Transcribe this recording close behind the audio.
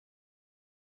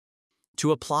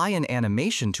To apply an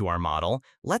animation to our model,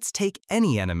 let's take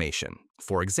any animation,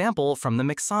 for example, from the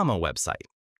Mixamo website.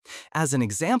 As an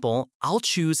example, I'll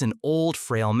choose an old,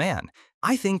 frail man.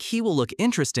 I think he will look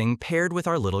interesting paired with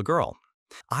our little girl.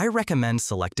 I recommend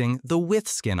selecting the with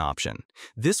skin option.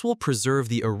 This will preserve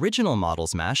the original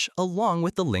model's mesh along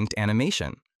with the linked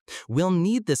animation. We'll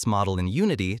need this model in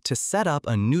Unity to set up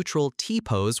a neutral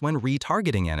T-pose when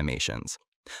retargeting animations.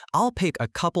 I'll pick a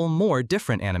couple more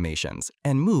different animations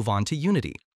and move on to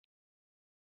Unity.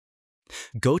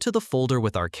 Go to the folder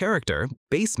with our character,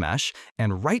 Base Mesh,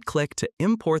 and right-click to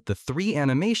import the 3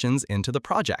 animations into the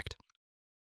project.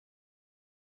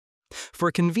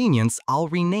 For convenience, I'll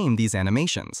rename these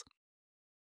animations.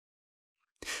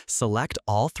 Select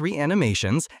all 3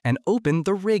 animations and open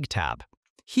the Rig tab.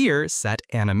 Here, set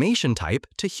Animation Type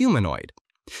to Humanoid.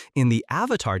 In the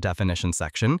Avatar Definition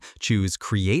section, choose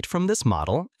Create from this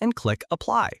model and click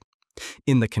Apply.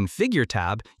 In the Configure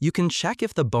tab, you can check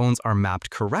if the bones are mapped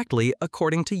correctly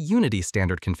according to Unity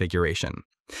standard configuration.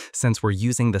 Since we're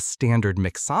using the standard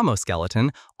Mixamo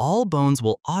skeleton, all bones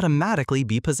will automatically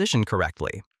be positioned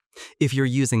correctly. If you're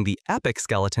using the Epic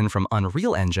skeleton from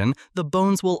Unreal Engine, the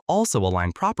bones will also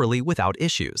align properly without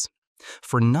issues.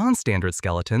 For non-standard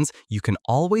skeletons, you can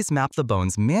always map the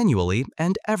bones manually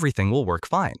and everything will work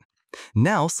fine.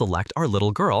 Now select our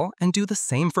little girl and do the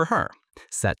same for her.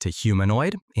 Set to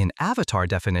Humanoid, in Avatar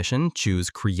Definition,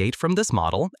 choose Create from this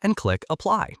model and click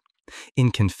Apply.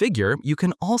 In Configure, you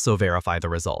can also verify the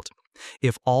result.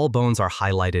 If all bones are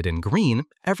highlighted in green,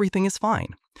 everything is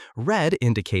fine. Red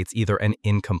indicates either an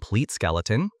incomplete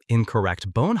skeleton,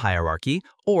 incorrect bone hierarchy,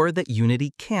 or that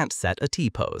Unity can't set a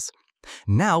T-pose.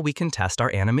 Now we can test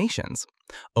our animations.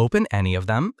 Open any of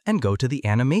them and go to the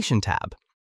Animation tab.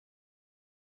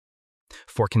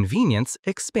 For convenience,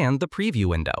 expand the preview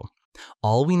window.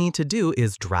 All we need to do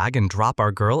is drag and drop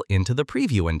our girl into the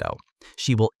preview window.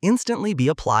 She will instantly be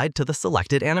applied to the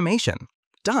selected animation.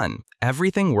 Done!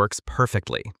 Everything works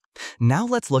perfectly. Now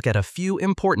let's look at a few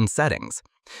important settings.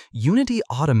 Unity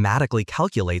automatically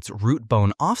calculates root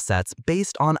bone offsets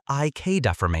based on IK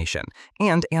deformation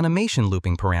and animation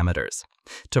looping parameters.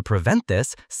 To prevent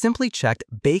this, simply check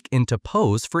Bake into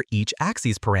Pose for each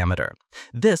axis parameter.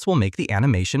 This will make the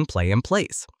animation play in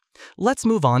place. Let's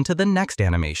move on to the next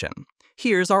animation.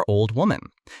 Here's our old woman.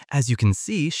 As you can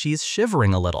see, she's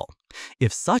shivering a little.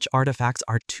 If such artifacts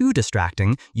are too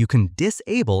distracting, you can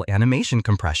disable animation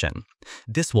compression.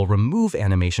 This will remove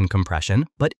animation compression,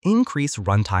 but increase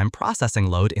runtime processing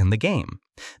load in the game.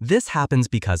 This happens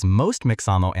because most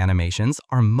Mixamo animations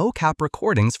are mocap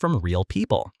recordings from real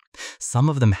people. Some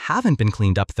of them haven't been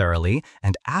cleaned up thoroughly,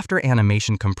 and after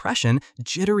animation compression,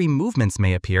 jittery movements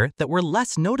may appear that were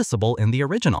less noticeable in the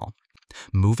original.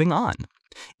 Moving on.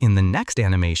 In the next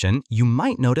animation, you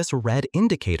might notice red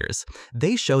indicators.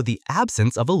 They show the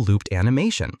absence of a looped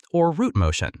animation, or root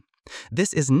motion.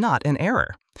 This is not an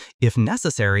error. If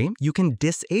necessary, you can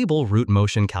disable root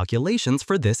motion calculations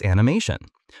for this animation.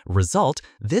 Result,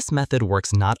 this method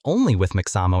works not only with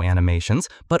Mixamo animations,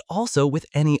 but also with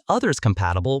any others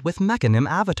compatible with Mecanim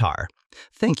Avatar.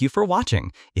 Thank you for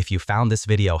watching. If you found this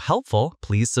video helpful,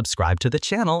 please subscribe to the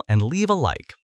channel and leave a like.